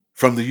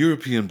From the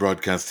European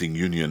Broadcasting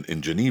Union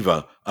in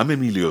Geneva, I'm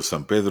Emilio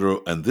San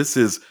Pedro, and this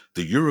is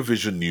the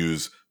Eurovision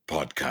News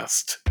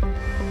podcast.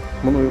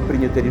 Мною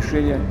принято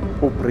решение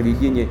о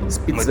проведении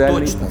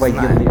специальной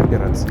военной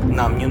операции.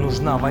 Нам не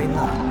нужна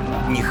война,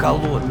 ни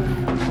холодная,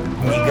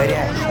 ни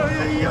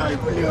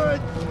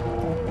горячая.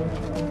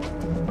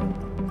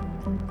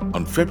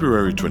 On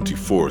February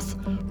 24th,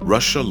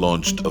 Russia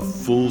launched a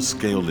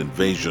full-scale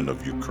invasion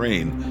of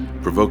Ukraine,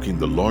 provoking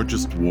the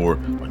largest war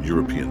on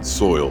European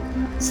soil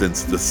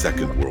since the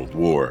Second World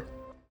War.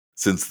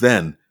 Since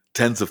then,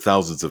 tens of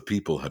thousands of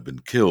people have been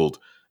killed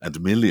and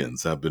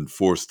millions have been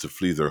forced to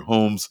flee their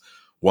homes,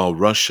 while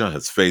Russia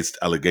has faced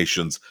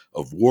allegations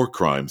of war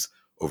crimes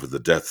over the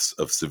deaths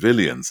of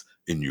civilians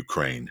in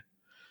Ukraine.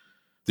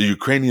 The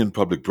Ukrainian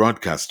public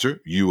broadcaster,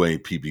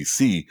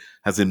 PBC,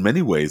 has in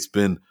many ways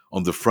been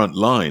on the front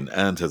line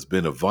and has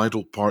been a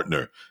vital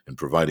partner in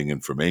providing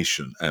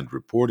information and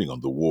reporting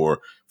on the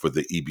war for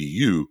the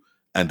EBU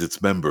and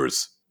its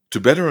members. To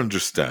better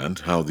understand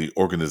how the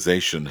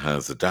organization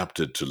has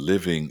adapted to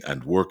living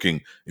and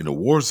working in a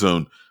war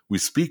zone, we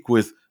speak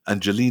with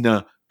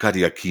Angelina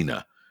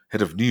Kariakina,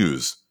 head of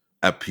news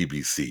at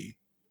PBC.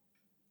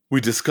 We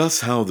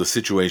discuss how the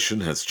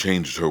situation has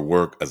changed her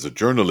work as a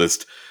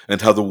journalist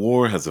and how the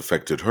war has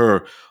affected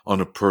her on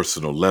a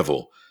personal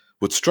level.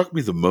 What struck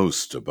me the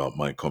most about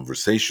my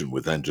conversation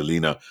with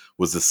Angelina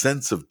was a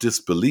sense of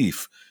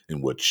disbelief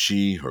in what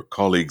she, her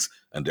colleagues,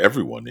 and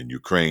everyone in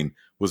Ukraine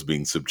was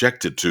being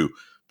subjected to,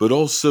 but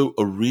also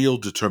a real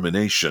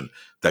determination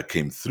that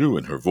came through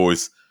in her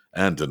voice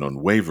and an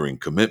unwavering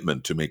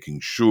commitment to making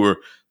sure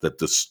that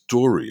the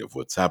story of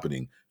what's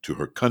happening to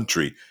her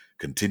country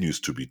continues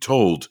to be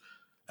told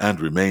and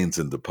remains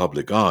in the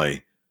public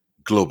eye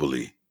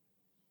globally.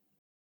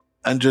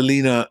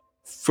 Angelina,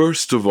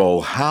 first of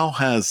all, how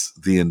has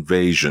the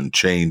invasion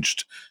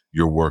changed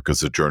your work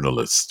as a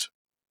journalist?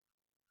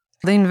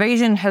 The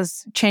invasion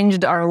has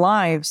changed our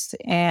lives,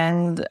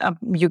 and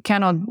you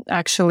cannot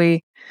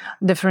actually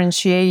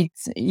differentiate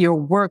your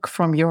work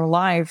from your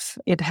life.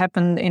 It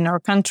happened in our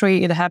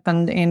country, it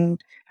happened in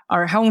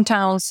our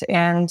hometowns,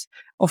 and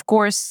of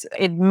course,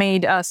 it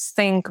made us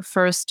think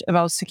first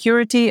about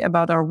security,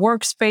 about our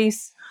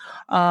workspace,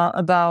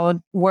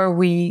 about where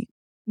we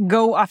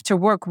go after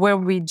work, where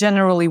we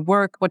generally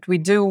work, what we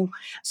do.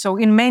 So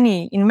in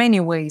many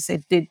ways,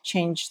 it did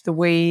change the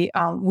way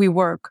we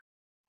work.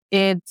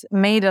 It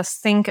made us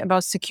think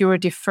about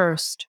security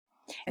first.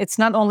 It's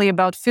not only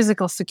about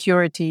physical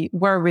security,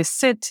 where we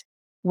sit,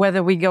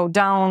 whether we go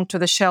down to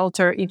the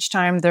shelter each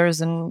time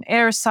there's an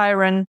air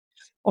siren.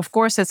 Of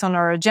course, it's on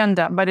our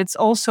agenda, but it's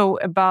also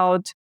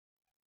about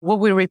what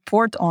we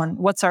report on,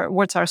 what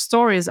our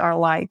stories are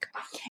like.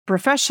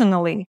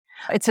 Professionally,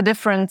 it's a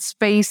different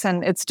space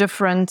and it's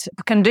different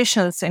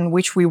conditions in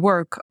which we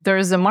work. There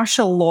is a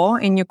martial law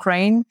in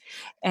Ukraine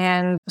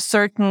and a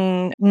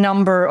certain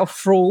number of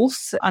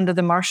rules under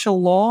the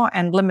martial law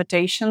and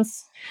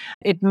limitations.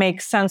 It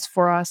makes sense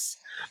for us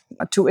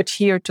to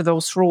adhere to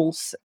those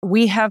rules.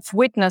 We have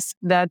witnessed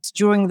that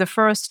during the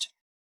first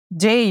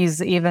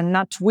days, even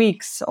not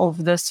weeks,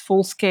 of this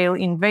full-scale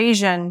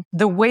invasion,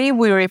 the way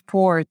we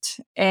report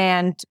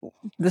and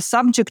the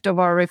subject of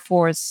our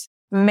reports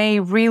may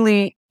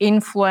really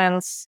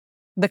influence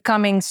the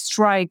coming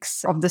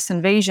strikes of this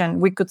invasion.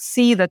 We could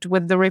see that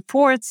with the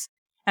reports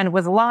and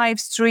with live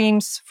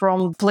streams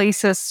from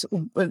places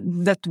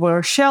that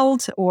were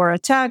shelled or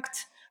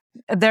attacked,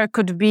 there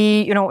could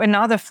be,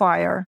 another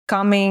fire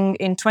coming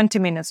in 20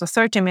 minutes or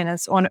 30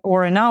 minutes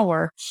or an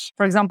hour.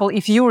 For example,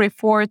 if you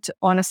report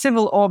on a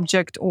civil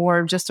object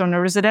or just on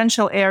a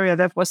residential area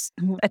that was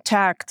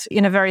attacked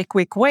in a very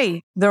quick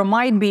way, there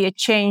might be a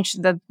change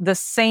that the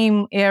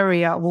same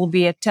area will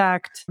be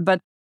attacked,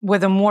 but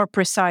with a more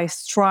precise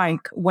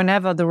strike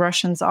whenever the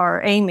Russians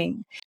are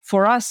aiming.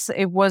 For us,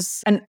 it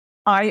was an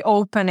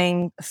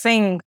eye-opening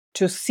thing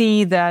to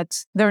see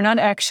that they're not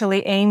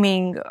actually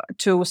aiming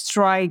to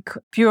strike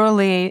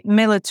purely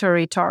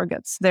military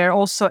targets. They're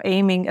also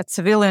aiming at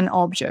civilian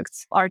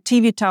objects. Our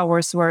TV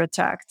towers were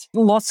attacked.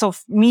 Lots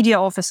of media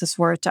offices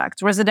were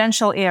attacked,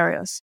 residential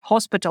areas,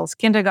 hospitals,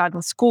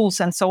 kindergarten,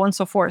 schools, and so on and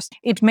so forth.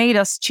 It made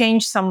us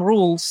change some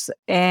rules,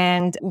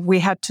 and we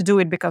had to do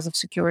it because of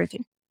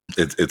security.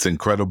 It's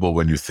incredible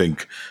when you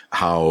think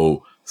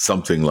how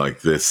something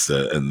like this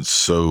and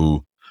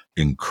so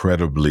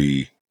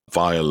incredibly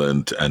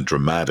violent and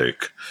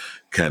dramatic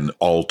can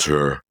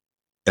alter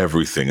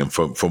everything. And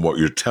from what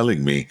you're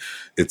telling me,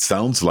 it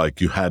sounds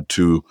like you had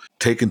to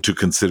take into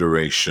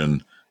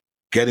consideration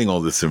getting all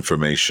this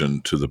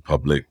information to the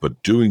public,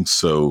 but doing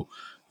so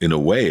in a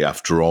way,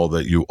 after all,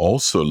 that you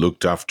also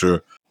looked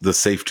after the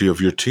safety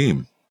of your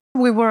team.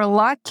 We were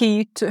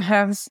lucky to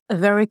have a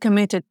very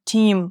committed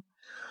team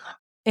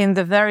in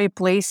the very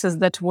places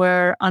that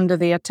were under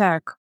the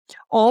attack.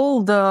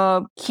 All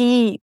the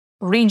key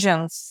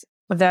regions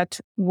that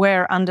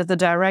were under the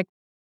direct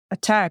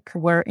attack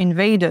were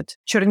invaded.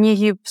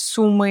 Chernihiv,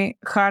 Sumy,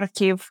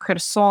 Kharkiv,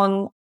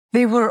 Kherson.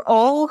 They were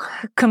all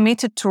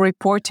committed to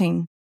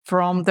reporting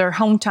from their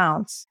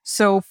hometowns.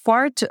 So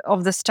part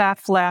of the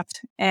staff left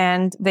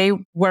and they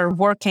were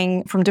working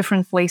from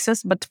different places,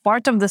 but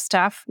part of the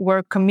staff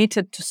were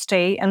committed to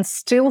stay and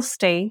still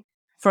stay.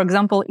 For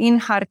example, in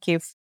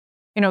Kharkiv,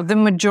 the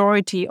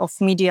majority of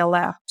media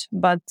left,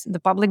 but the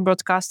public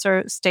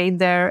broadcaster stayed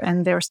there and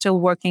they're still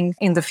working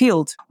in the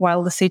field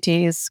while the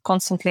city is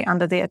constantly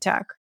under the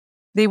attack.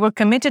 They were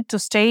committed to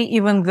stay,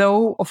 even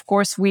though, of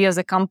course, we as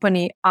a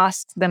company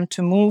asked them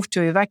to move,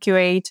 to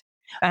evacuate,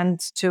 and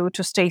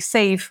to stay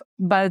safe.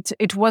 But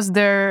it was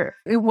their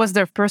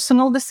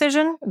personal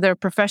decision, their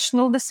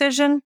professional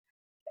decision.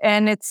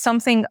 And it's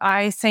something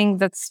I think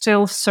that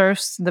still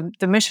serves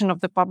the mission of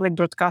the public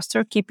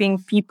broadcaster, keeping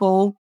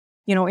people,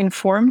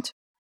 informed.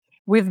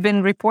 We've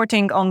been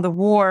reporting on the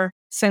war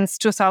since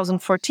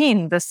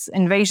 2014. This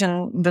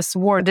invasion, this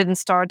war didn't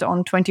start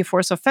on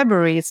 24th of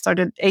February. It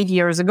started 8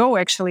 years ago,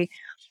 actually.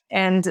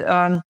 And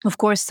of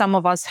course, some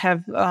of us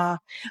have a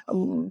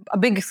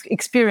big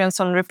experience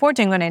on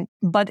reporting on it.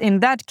 But in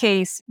that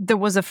case,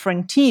 there was a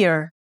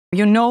frontier.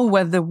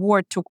 Where the war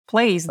took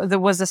place.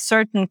 There was a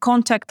certain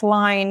contact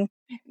line,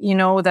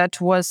 that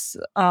was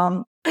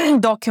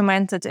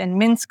documented in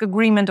Minsk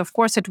agreement. Of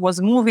course, it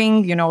was moving,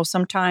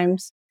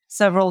 sometimes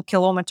several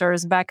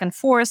kilometers back and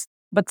forth,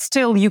 but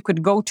still you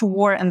could go to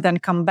war and then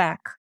come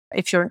back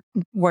if you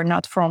were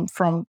not from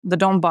the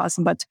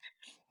Donbass. But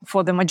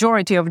for the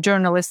majority of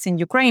journalists in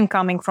Ukraine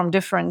coming from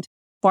different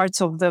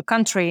parts of the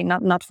country,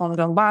 not from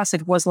Donbass,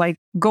 it was like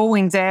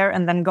going there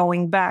and then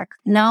going back.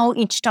 Now,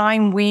 each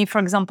time for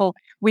example,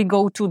 we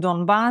go to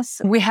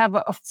Donbass, we have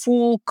a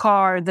full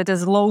car that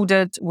is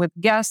loaded with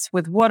gas,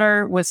 with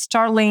water, with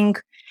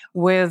Starlink,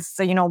 with,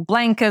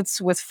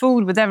 blankets, with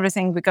food, with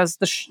everything, because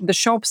the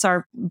shops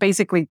are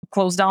basically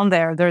closed down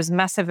there. There's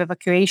massive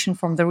evacuation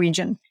from the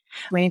region.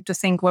 We need to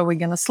think where we're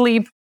going to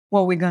sleep,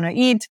 what we're going to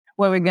eat,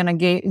 where we're going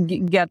to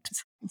get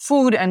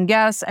food and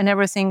gas and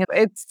everything.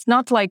 It's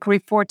not like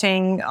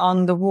reporting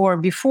on the war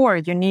before.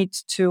 You need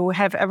to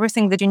have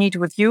everything that you need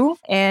with you.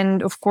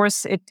 And of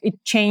course,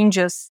 it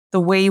changes the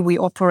way we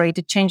operate.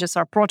 It changes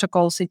our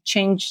protocols. It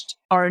changed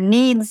our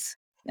needs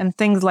and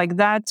things like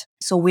that.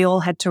 So we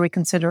all had to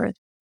reconsider it.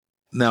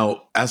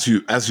 Now, as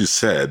you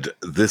said,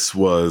 this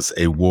was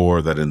a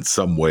war that in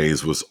some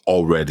ways was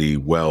already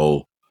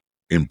well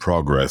in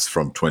progress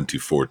from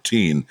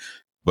 2014.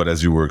 But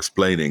as you were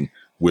explaining,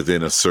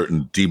 within a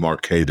certain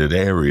demarcated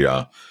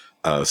area,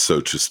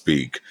 so to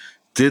speak,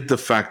 did the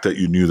fact that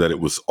you knew that it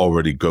was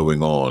already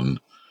going on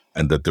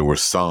and that there were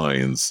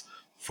signs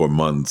for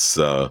months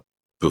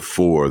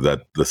before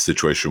that the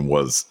situation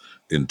was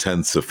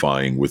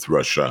intensifying with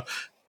Russia,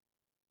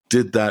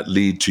 did that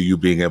lead to you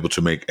being able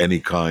to make any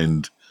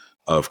kind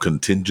of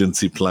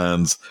contingency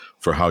plans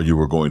for how you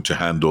were going to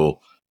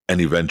handle an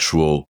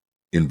eventual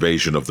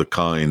invasion of the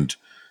kind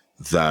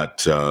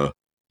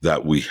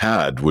that we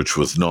had, which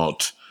was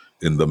not,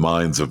 in the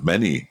minds of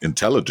many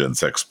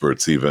intelligence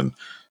experts, even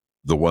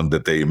the one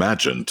that they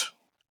imagined?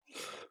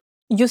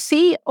 You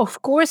see,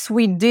 of course,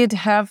 we did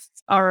have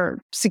our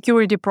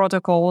security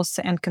protocols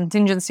and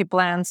contingency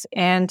plans.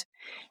 And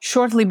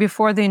shortly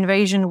before the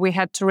invasion, we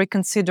had to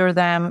reconsider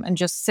them and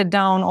just sit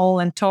down all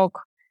and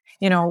talk,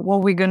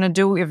 what we're going to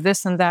do if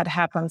this and that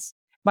happens.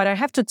 But I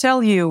have to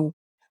tell you,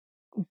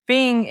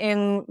 being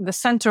in the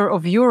center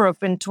of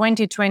Europe in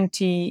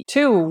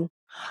 2022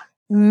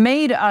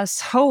 made us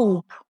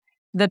hope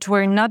that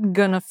we're not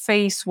going to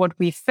face what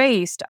we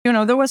faced.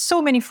 There were so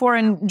many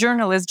foreign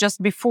journalists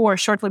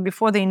shortly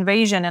before the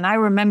invasion. And I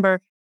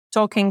remember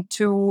talking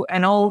to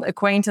an old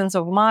acquaintance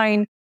of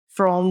mine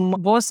from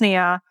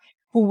Bosnia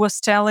who was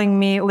telling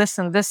me,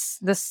 listen, this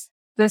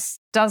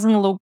doesn't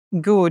look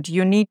good.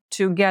 You need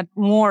to get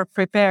more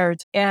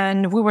prepared.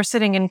 And we were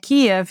sitting in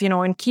Kiev.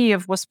 In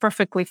Kiev was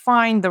perfectly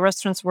fine. The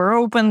restaurants were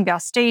open,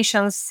 gas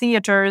stations,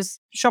 theaters,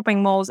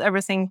 shopping malls,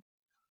 everything.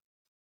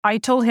 I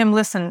told him,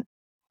 listen,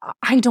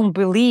 I don't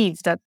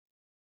believe that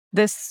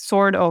this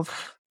sort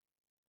of,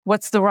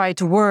 what's the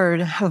right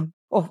word,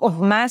 of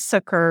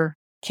massacre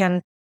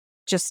can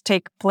just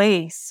take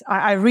place.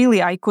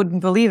 I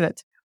couldn't believe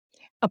it.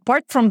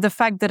 Apart from the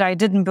fact that I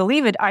didn't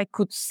believe it, I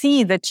could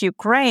see that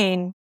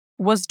Ukraine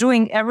was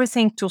doing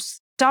everything to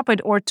stop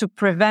it or to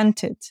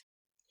prevent it.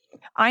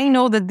 I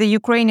know that the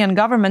Ukrainian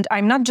government,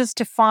 I'm not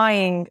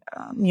justifying,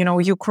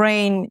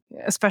 Ukraine,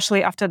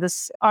 especially after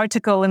this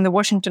article in the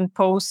Washington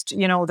Post,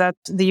 that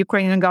the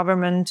Ukrainian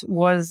government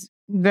was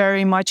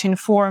very much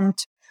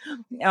informed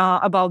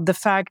about the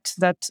fact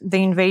that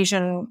the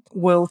invasion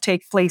will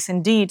take place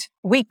indeed.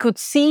 We could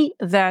see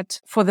that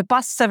for the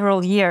past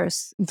several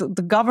years, the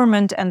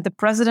government and the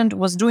president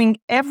was doing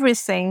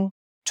everything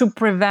to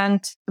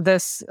prevent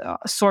this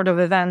sort of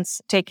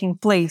events taking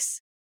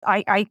place.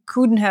 I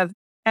couldn't have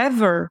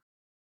ever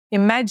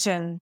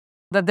imagined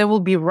that there will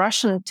be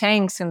Russian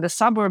tanks in the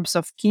suburbs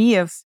of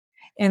Kiev,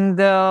 in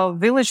the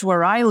village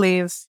where I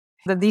live,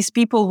 that these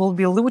people will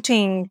be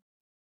looting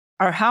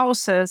our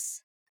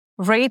houses,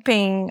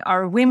 raping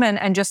our women,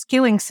 and just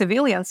killing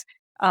civilians.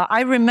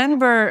 I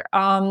remember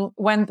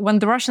when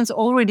the Russians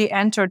already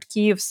entered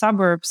Kiev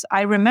suburbs,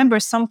 I remember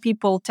some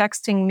people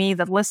texting me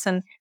that,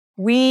 listen,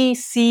 we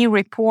see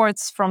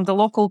reports from the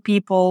local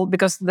people,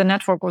 because the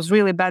network was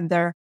really bad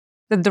there,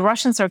 that the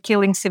Russians are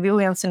killing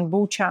civilians in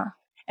Bucha.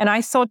 And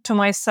I thought to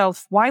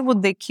myself, why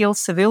would they kill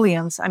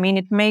civilians? I mean,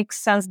 it makes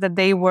sense that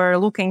they were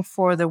looking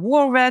for the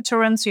war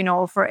veterans,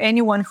 for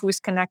anyone who is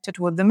connected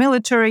with the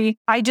military.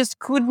 I just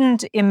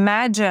couldn't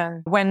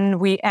imagine when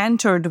we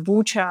entered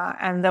Bucha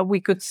and that we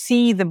could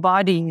see the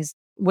bodies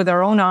with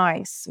our own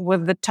eyes,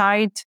 with the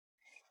tight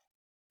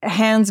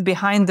hands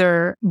behind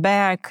their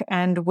back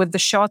and with the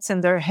shots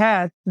in their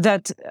head,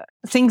 that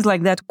things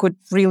like that could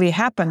really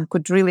happen,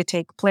 could really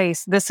take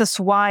place. This is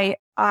why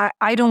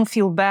I don't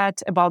feel bad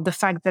about the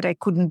fact that I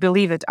couldn't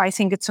believe it. I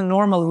think it's a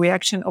normal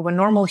reaction of a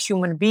normal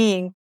human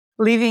being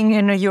living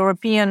in a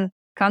European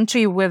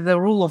country with the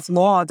rule of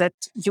law, that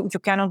you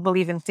cannot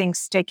believe in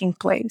things taking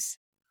place.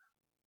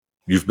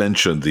 You've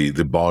mentioned the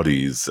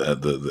bodies,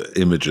 the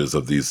images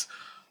of these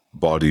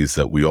bodies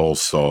that we all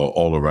saw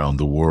all around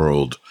the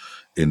world,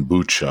 in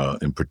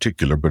Bucha in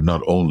particular, but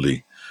not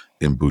only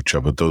in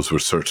Bucha, but those were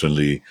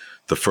certainly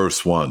the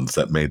first ones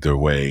that made their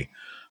way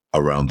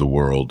around the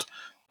world.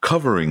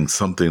 Covering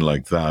something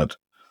like that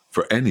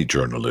for any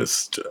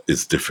journalist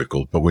is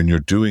difficult, but when you're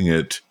doing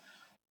it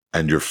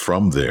and you're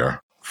from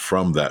there,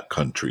 from that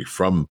country,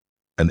 from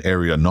an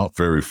area not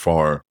very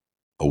far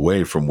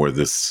away from where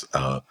this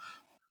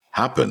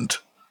happened,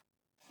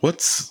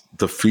 what's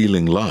the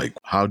feeling like?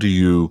 How do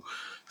you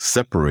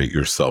separate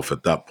yourself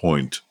at that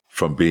point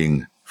from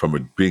being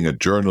a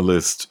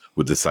journalist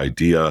with this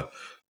idea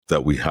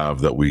that we have,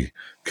 that we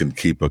can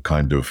keep a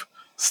kind of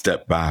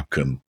step back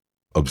and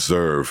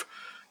observe?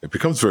 It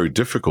becomes very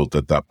difficult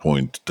at that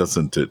point,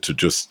 doesn't it, to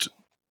just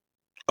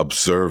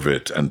observe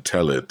it and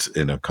tell it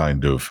in a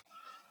kind of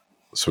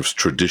sort of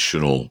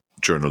traditional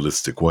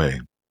journalistic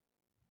way.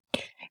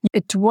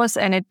 It was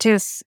and it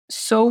is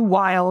so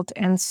wild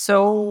and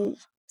so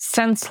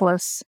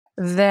senseless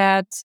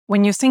that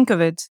when you think of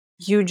it,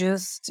 you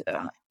just,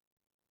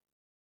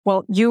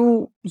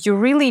 you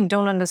really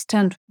don't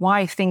understand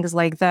why things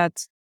like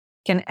that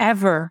can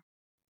ever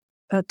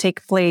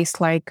take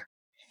place. Like,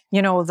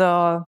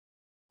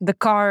 the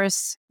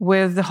cars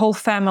with the whole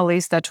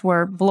families that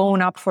were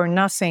blown up for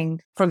nothing.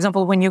 For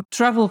example, when you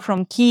travel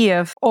from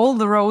Kiev, all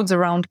the roads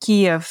around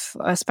Kiev,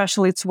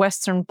 especially its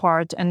western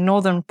part and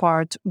northern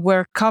part,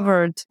 were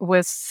covered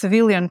with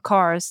civilian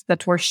cars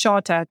that were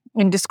shot at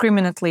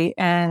indiscriminately.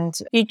 And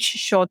each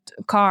shot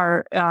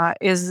car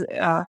is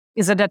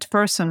a dead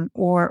person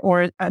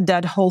or a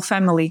dead whole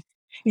family.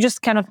 You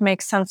just cannot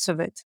make sense of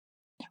it.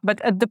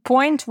 But at the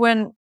point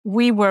when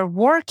we were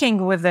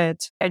working with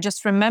it, I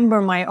just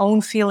remember my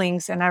own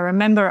feelings, and I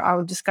remember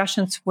our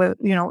discussions with,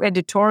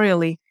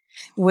 editorially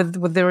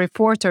with the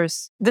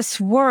reporters.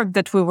 This work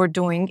that we were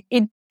doing,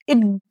 it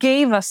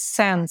gave us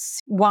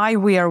sense why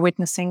we are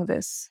witnessing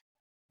this.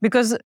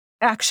 Because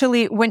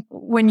actually,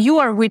 when you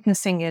are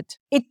witnessing it,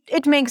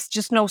 it makes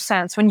just no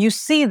sense. When you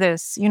see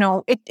this,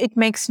 it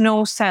makes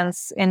no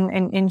sense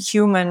in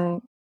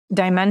human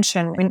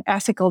dimension, in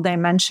ethical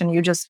dimension.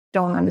 You just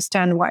don't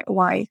understand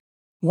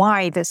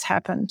why this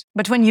happened.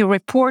 But when you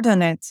report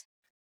on it,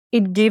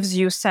 it gives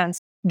you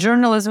sense.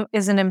 Journalism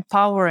is an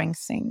empowering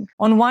thing.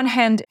 On one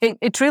hand,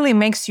 it really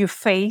makes you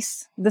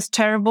face these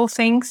terrible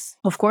things.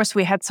 Of course,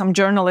 we had some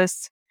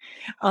journalists,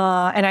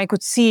 and I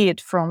could see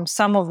it from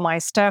some of my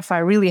staff. I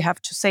really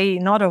have to say,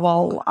 not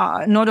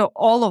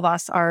all of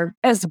us are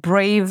as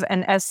brave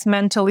and as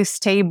mentally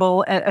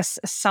stable as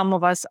some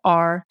of us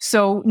are.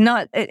 So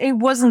it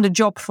wasn't a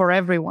job for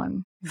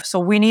everyone.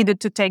 So we needed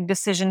to take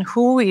decision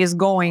who is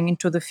going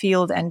into the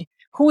field and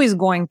who is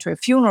going to a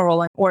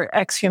funeral or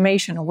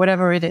exhumation or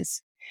whatever it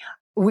is.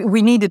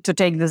 We needed to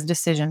take this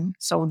decision.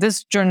 So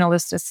this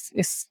journalist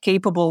is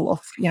capable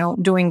of,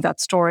 doing that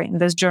story. And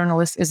this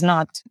journalist is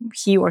not.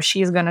 He or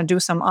she is going to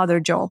do some other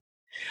job.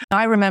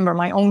 I remember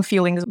my own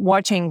feelings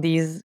watching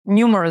these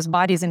numerous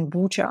bodies in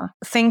Bucha,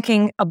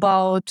 thinking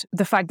about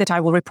the fact that I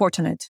will report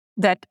on it,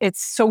 that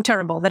it's so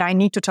terrible that I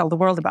need to tell the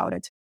world about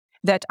it,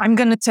 that I'm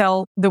going to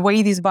tell the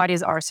way these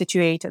bodies are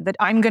situated, that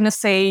I'm going to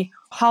say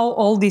how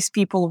old these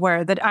people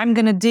were, that I'm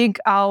going to dig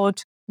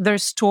out their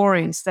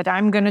stories, that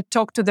I'm going to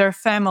talk to their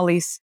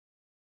families,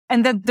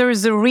 and that there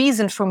is a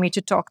reason for me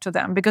to talk to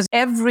them, because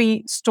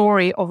every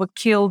story of a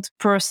killed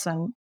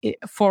person,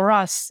 for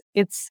us,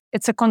 it's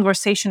a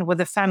conversation with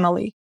the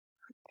family.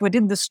 We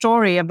did the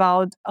story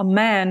about a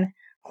man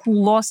who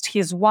lost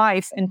his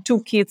wife and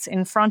 2 kids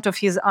in front of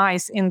his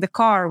eyes in the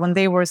car when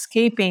they were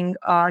escaping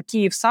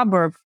Kyiv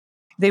suburb.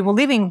 They were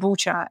leaving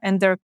Bucha and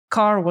their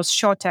car was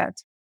shot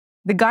at.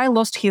 The guy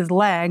lost his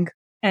leg,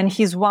 and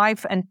his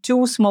wife and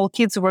 2 small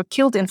kids were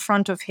killed in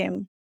front of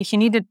him. He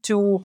needed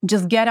to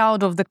just get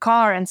out of the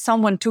car, and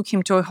someone took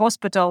him to a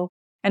hospital.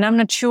 And I'm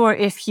not sure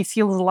if he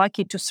feels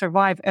lucky to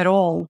survive at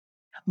all.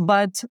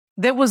 But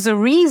there was a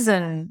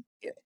reason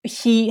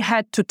he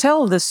had to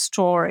tell this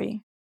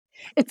story.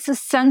 It's a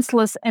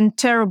senseless and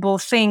terrible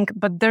thing,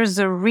 but there's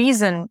a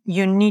reason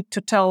you need to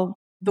tell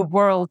the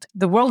world.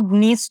 The world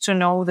needs to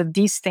know that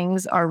these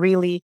things are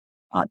really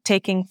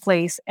taking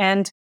place.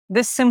 And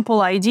this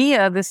simple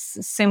idea, this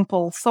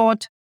simple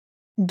thought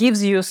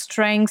gives you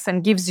strength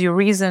and gives you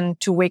reason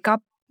to wake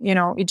up,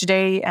 each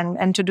day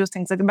and to do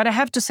things like that. But I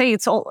have to say,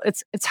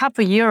 it's half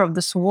a year of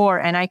this war,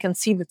 and I can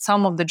see that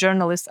some of the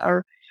journalists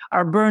are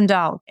burned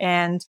out,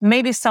 and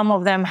maybe some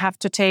of them have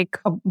to take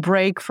a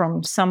break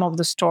from some of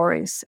the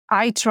stories.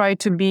 I try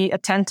to be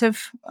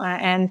attentive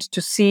and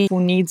to see who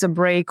needs a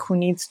break, who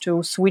needs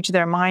to switch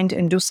their mind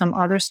and do some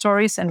other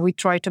stories, and we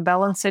try to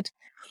balance it.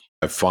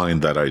 I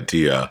find that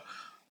idea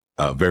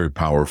very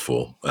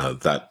powerful,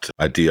 that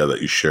idea that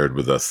you shared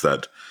with us,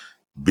 that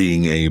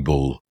being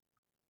able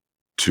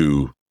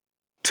to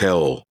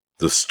tell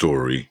the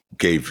story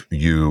gave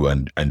you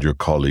and your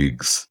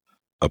colleagues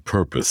a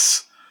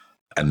purpose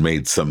and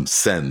made some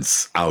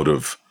sense out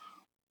of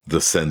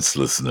the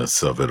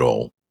senselessness of it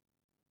all.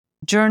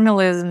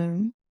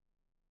 Journalism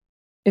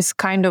is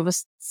kind of a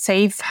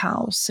safe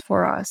house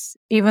for us,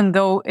 even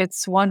though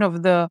it's one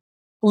of the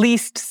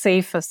least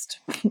safest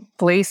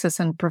places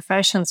and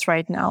professions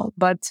right now.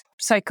 But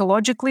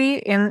psychologically,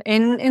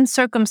 in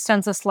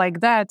circumstances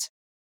like that,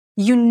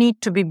 you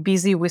need to be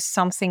busy with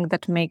something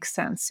that makes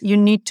sense. You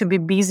need to be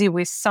busy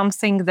with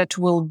something that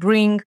will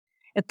bring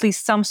at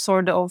least some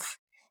sort of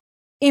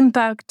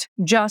impact,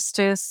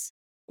 justice,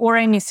 or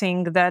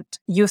anything that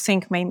you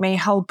think may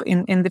help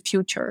in the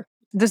future.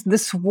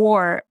 This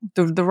war,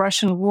 the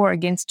Russian war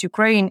against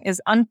Ukraine,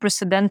 is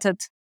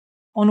unprecedented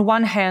on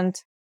one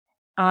hand,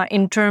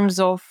 in terms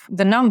of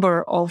the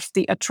number of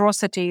the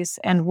atrocities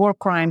and war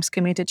crimes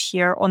committed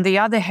here. On the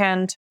other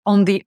hand,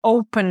 on the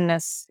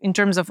openness, in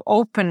terms of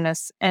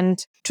openness,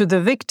 and to the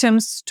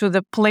victims, to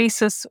the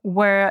places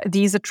where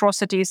these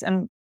atrocities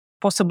and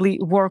possibly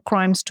war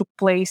crimes took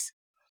place.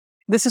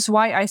 This is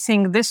why I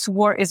think this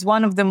war is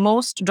one of the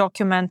most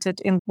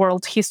documented in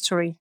world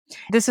history.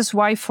 This is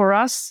why for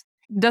us,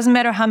 it doesn't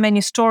matter how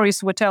many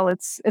stories we tell,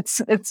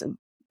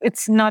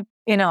 it's not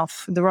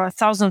enough. There are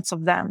thousands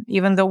of them.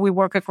 Even though we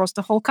work across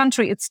the whole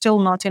country, it's still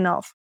not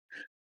enough.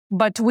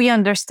 But we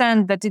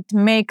understand that it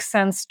makes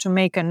sense to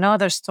make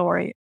another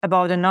story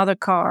about another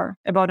car,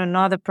 about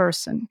another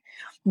person,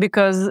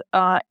 because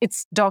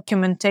it's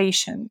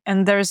documentation.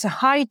 And there's a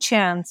high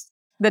chance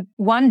that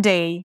one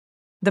day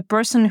the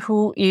person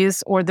who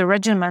is, or the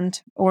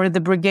regiment, or the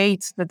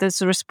brigade that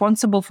is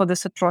responsible for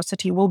this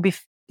atrocity will be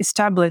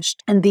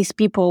established, and these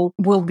people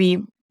will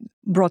be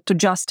brought to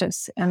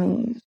justice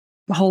and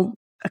held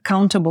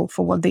accountable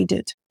for what they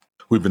did.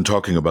 We've been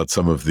talking about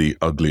some of the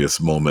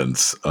ugliest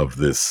moments of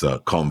this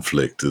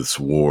conflict, this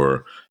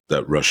war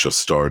that Russia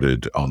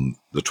started on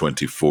the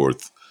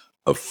 24th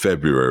of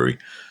February.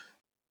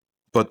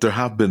 But there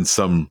have been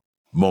some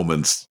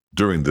moments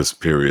during this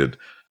period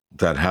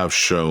that have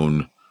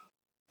shown,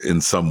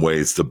 in some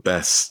ways, the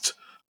best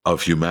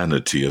of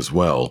humanity as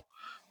well.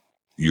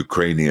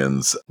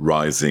 Ukrainians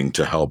rising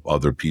to help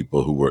other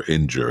people who were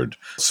injured.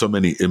 So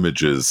many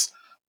images,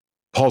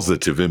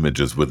 positive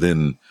images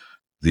within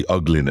the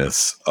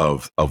ugliness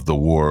of the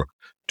war.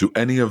 Do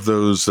any of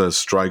those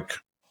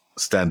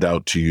stand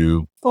out to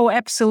you? Oh,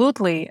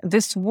 absolutely.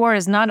 This war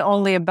is not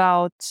only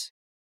about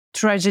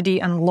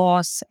tragedy and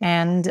loss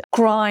and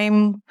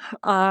crime.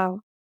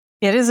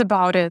 It is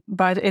about it,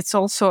 but it's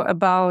also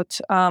about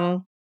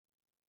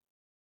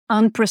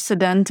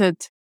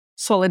unprecedented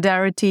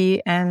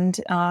solidarity and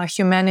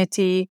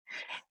humanity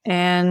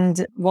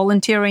and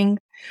volunteering.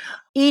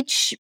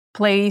 Each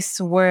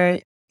place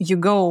where you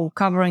go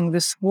covering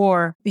this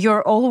war,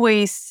 you're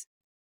always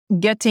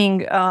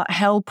getting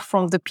help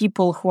from the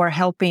people who are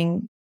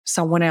helping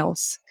someone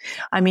else.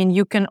 I mean,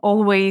 you can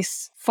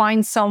always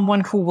find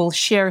someone who will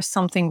share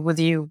something with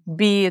you,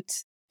 be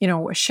it,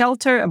 a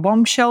shelter, a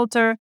bomb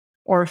shelter,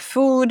 or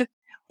food,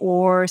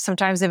 or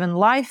sometimes even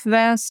life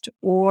vest,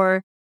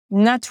 or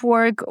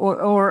network,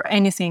 or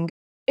anything.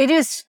 It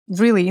is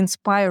really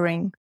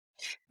inspiring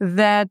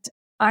that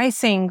I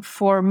think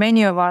for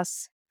many of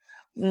us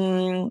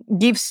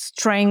gives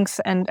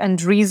strength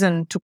and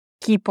reason to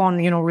keep on,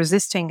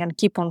 resisting and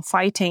keep on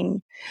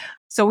fighting.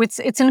 So it's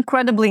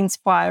incredibly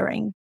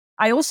inspiring.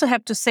 I also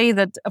have to say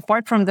that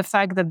apart from the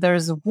fact that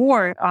there's a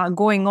war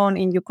going on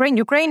in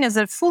Ukraine is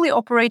a fully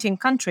operating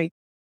country.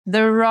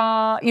 There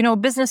are,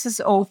 businesses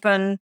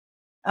open,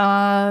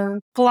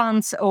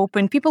 plants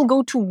open, people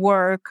go to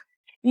work.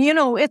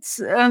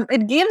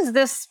 It gives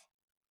this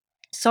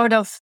sort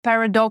of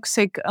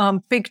paradoxic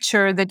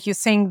picture that you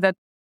think that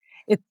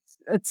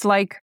it's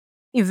like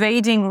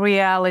evading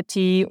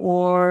reality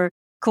or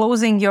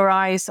closing your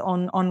eyes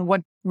on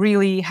what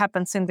really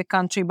happens in the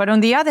country. But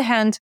on the other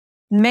hand,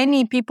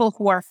 many people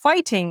who are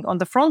fighting on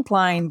the front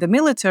line, the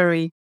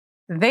military,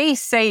 they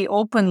say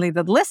openly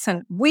that,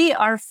 listen, we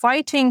are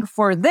fighting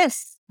for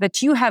this,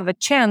 that you have a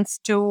chance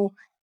to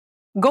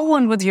go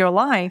on with your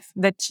life,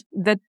 that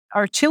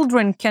our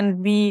children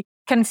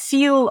can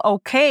feel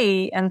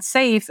okay and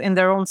safe in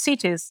their own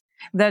cities,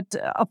 that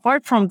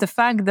apart from the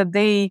fact that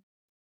they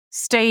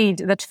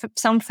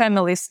some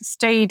families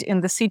stayed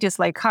in the cities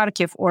like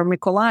Kharkiv or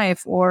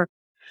Mykolaiv or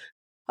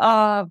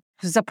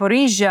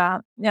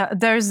Zaporizhia,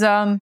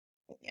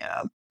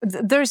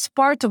 there's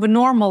part of a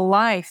normal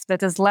life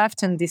that is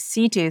left in these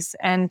cities,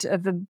 and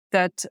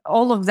that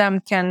all of them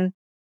can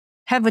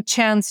have a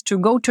chance to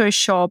go to a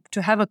shop,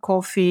 to have a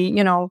coffee,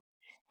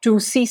 to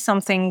see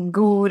something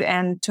good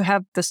and to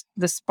have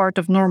this part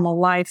of normal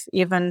life,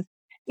 even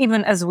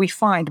as we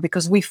fight,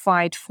 because we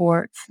fight for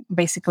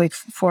basically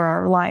for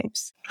our lives.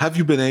 Have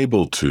you been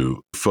able to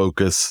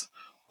focus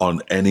on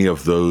any of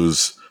those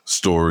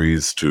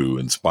stories to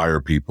inspire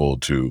people,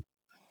 to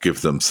give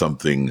them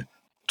something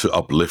to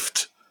uplift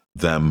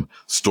them,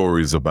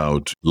 stories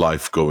about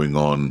life going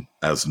on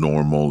as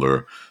normal or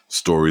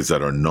stories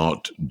that are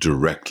not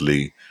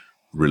directly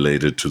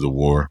related to the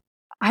war?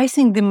 I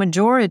think the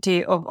majority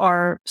of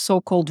our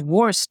so-called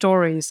war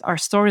stories are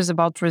stories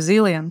about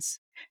resilience.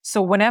 So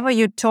whenever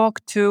you talk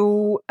to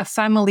a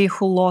family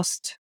who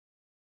lost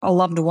a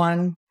loved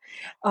one,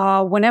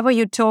 whenever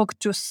you talk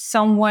to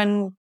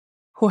someone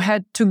who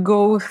had to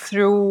go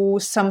through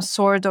some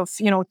sort of,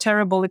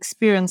 terrible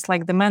experience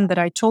like the man that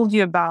I told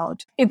you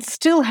about, it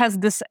still has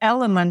this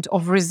element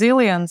of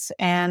resilience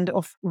and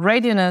of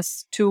readiness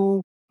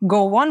to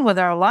go on with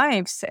our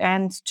lives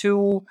and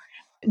to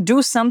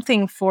do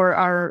something for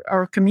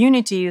our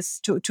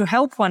communities, to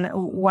help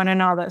one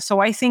another. So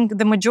I think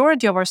the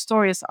majority of our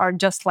stories are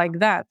just like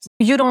that.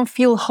 You don't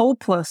feel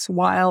hopeless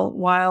while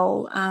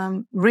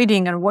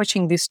reading and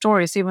watching these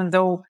stories, even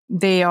though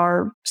they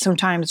are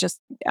sometimes just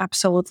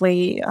absolutely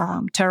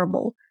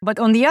terrible. But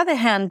on the other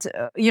hand,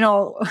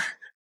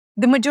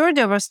 the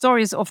majority of our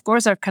stories, of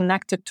course, are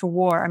connected to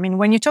war. I mean,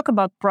 when you talk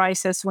about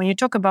prices, when you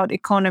talk about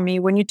economy,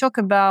 when you talk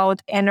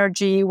about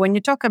energy, when you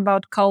talk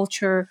about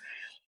culture,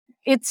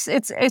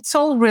 it's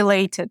all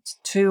related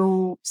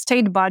to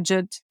state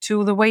budget,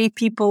 to the way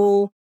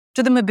to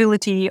the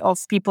mobility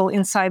of people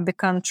inside the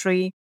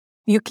country.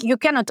 You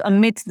cannot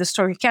omit the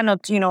story. You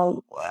cannot,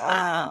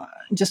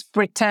 just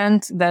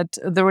pretend that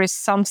there is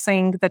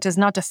something that is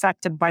not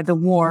affected by the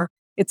war.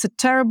 It's a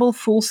terrible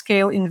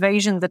full-scale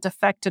invasion that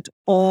affected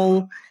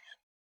all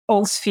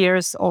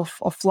spheres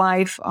of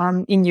life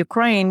in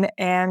Ukraine.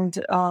 And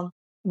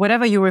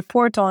whatever you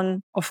report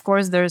on, of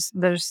course,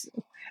 there's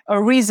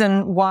a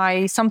reason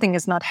why something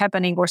is not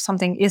happening or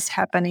something is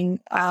happening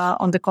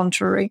on the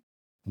contrary.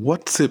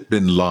 What's it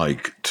been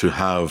like to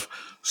have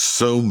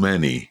so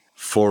many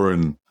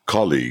foreign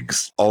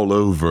colleagues all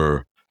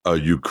over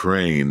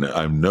Ukraine?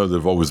 I know there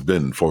have always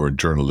been foreign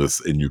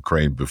journalists in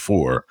Ukraine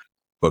before,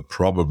 but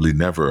probably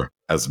never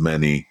as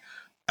many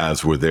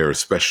as were there,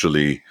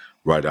 especially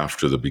right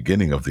after the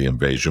beginning of the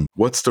invasion.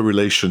 What's the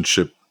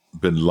relationship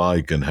been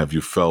like, and have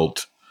you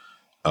felt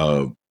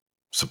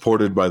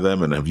supported by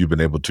them, and have you been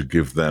able to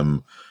give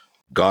them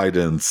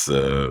guidance,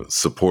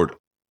 support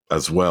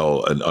as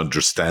well, and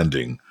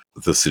understanding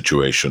the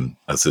situation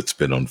as it's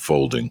been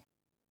unfolding?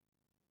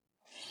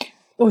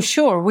 Oh,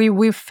 sure.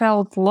 We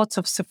felt lots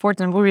of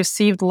support, and we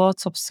received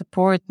lots of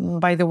support,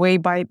 by the way,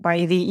 by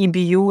the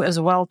EBU as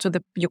well, to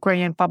the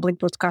Ukrainian public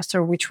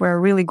broadcaster, which we're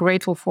really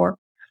grateful for.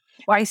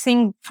 I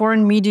think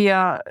foreign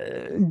media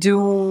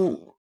do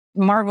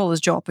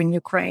marvelous job in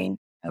Ukraine,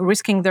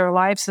 risking their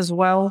lives as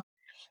well,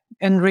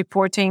 and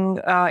reporting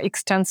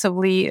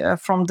extensively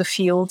from the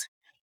field.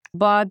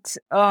 But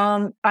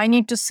I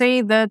need to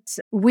say that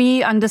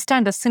we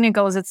understand, as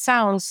cynical as it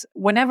sounds,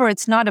 whenever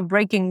it's not a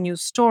breaking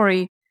news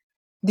story,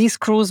 these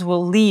crews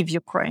will leave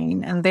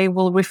Ukraine and they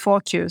will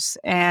refocus,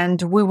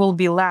 and we will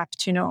be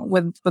left,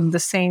 with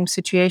the same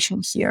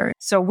situation here.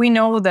 So we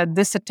know that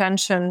this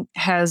attention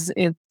has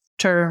its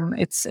term.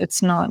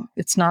 It's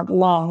not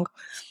long.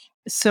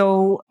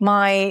 So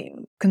my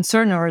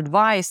concern or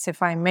advice,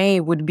 if I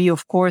may, would be,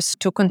 of course,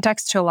 to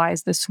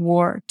contextualize this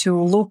war,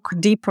 to look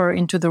deeper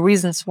into the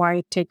reasons why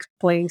it takes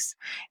place.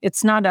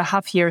 It's not a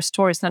half-year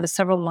story. It's not a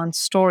several-month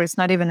story. It's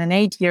not even an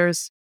 8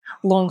 years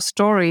long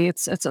story.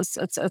 It's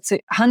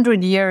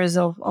 100 years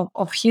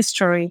of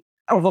history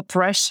of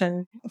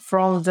oppression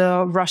from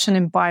the Russian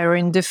Empire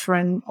in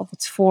different of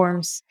its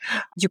forms.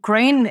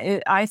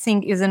 Ukraine, I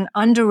think, is an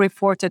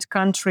underreported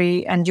country,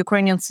 and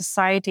Ukrainian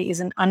society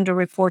is an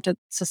underreported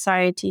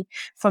society.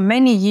 For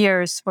many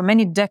years, for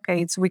many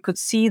decades, we could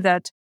see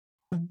that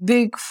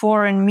big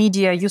foreign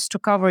media used to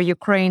cover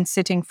Ukraine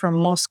sitting from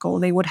Moscow.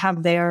 They would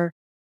have their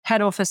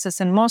head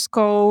offices in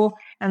Moscow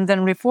and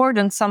then report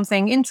on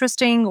something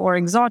interesting or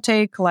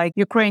exotic, like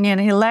Ukrainian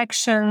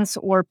elections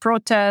or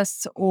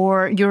protests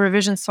or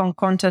Eurovision Song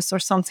Contest or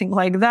something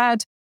like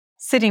that,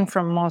 sitting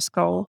from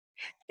Moscow.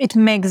 It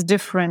makes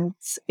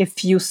difference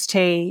if you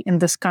stay in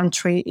this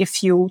country,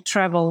 if you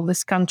travel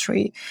this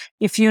country,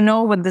 if you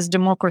know what this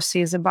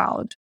democracy is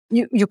about.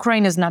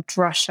 Ukraine is not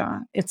Russia.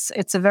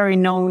 It's a very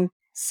known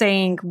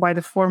saying by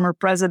the former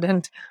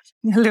president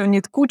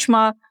Leonid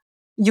Kuchma.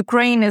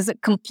 Ukraine is a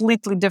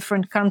completely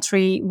different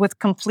country with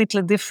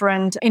completely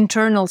different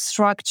internal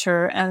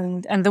structure,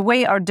 and the way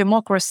our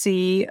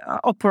democracy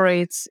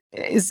operates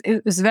is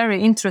very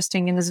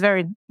interesting and is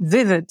very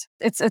vivid.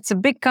 It's a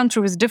big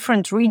country with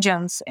different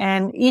regions,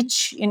 and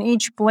in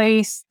each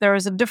place there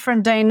is a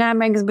different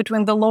dynamics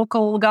between the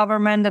local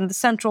government and the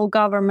central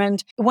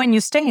government. When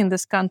you stay in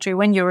this country,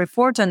 when you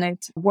report on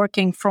it,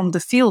 working from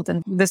the field,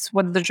 and this is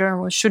what the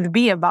journalist should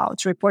be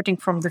about, reporting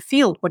from the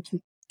field, what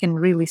you can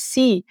really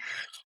see.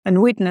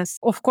 and witness.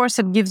 Of course,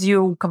 it gives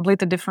you a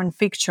completely different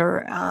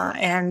picture.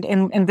 And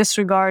in this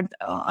regard,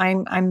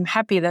 I'm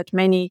happy that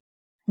many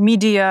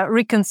media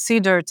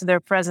reconsidered their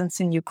presence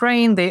in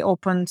Ukraine. They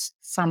opened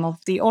some of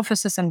the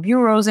offices and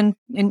bureaus in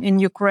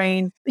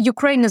Ukraine.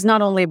 Ukraine is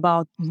not only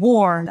about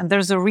war, and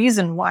there's a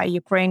reason why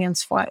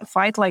Ukrainians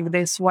fight like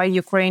this, why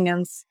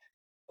Ukrainians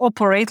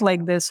operate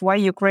like this, why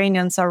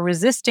Ukrainians are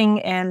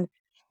resisting and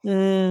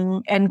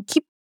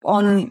keep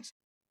on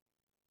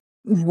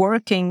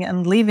working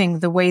and living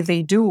the way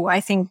they do. I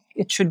think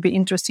it should be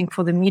interesting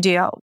for the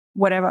media,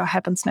 whatever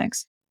happens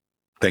next.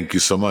 Thank you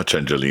so much,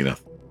 Angelina.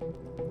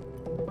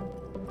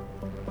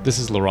 This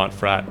is Laurent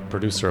Fratt,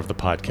 producer of the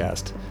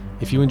podcast.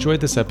 If you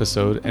enjoyed this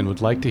episode and would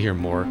like to hear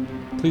more,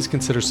 please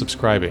consider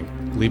subscribing,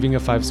 leaving a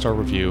 5-star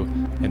review,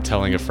 and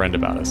telling a friend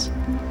about us.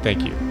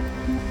 Thank you.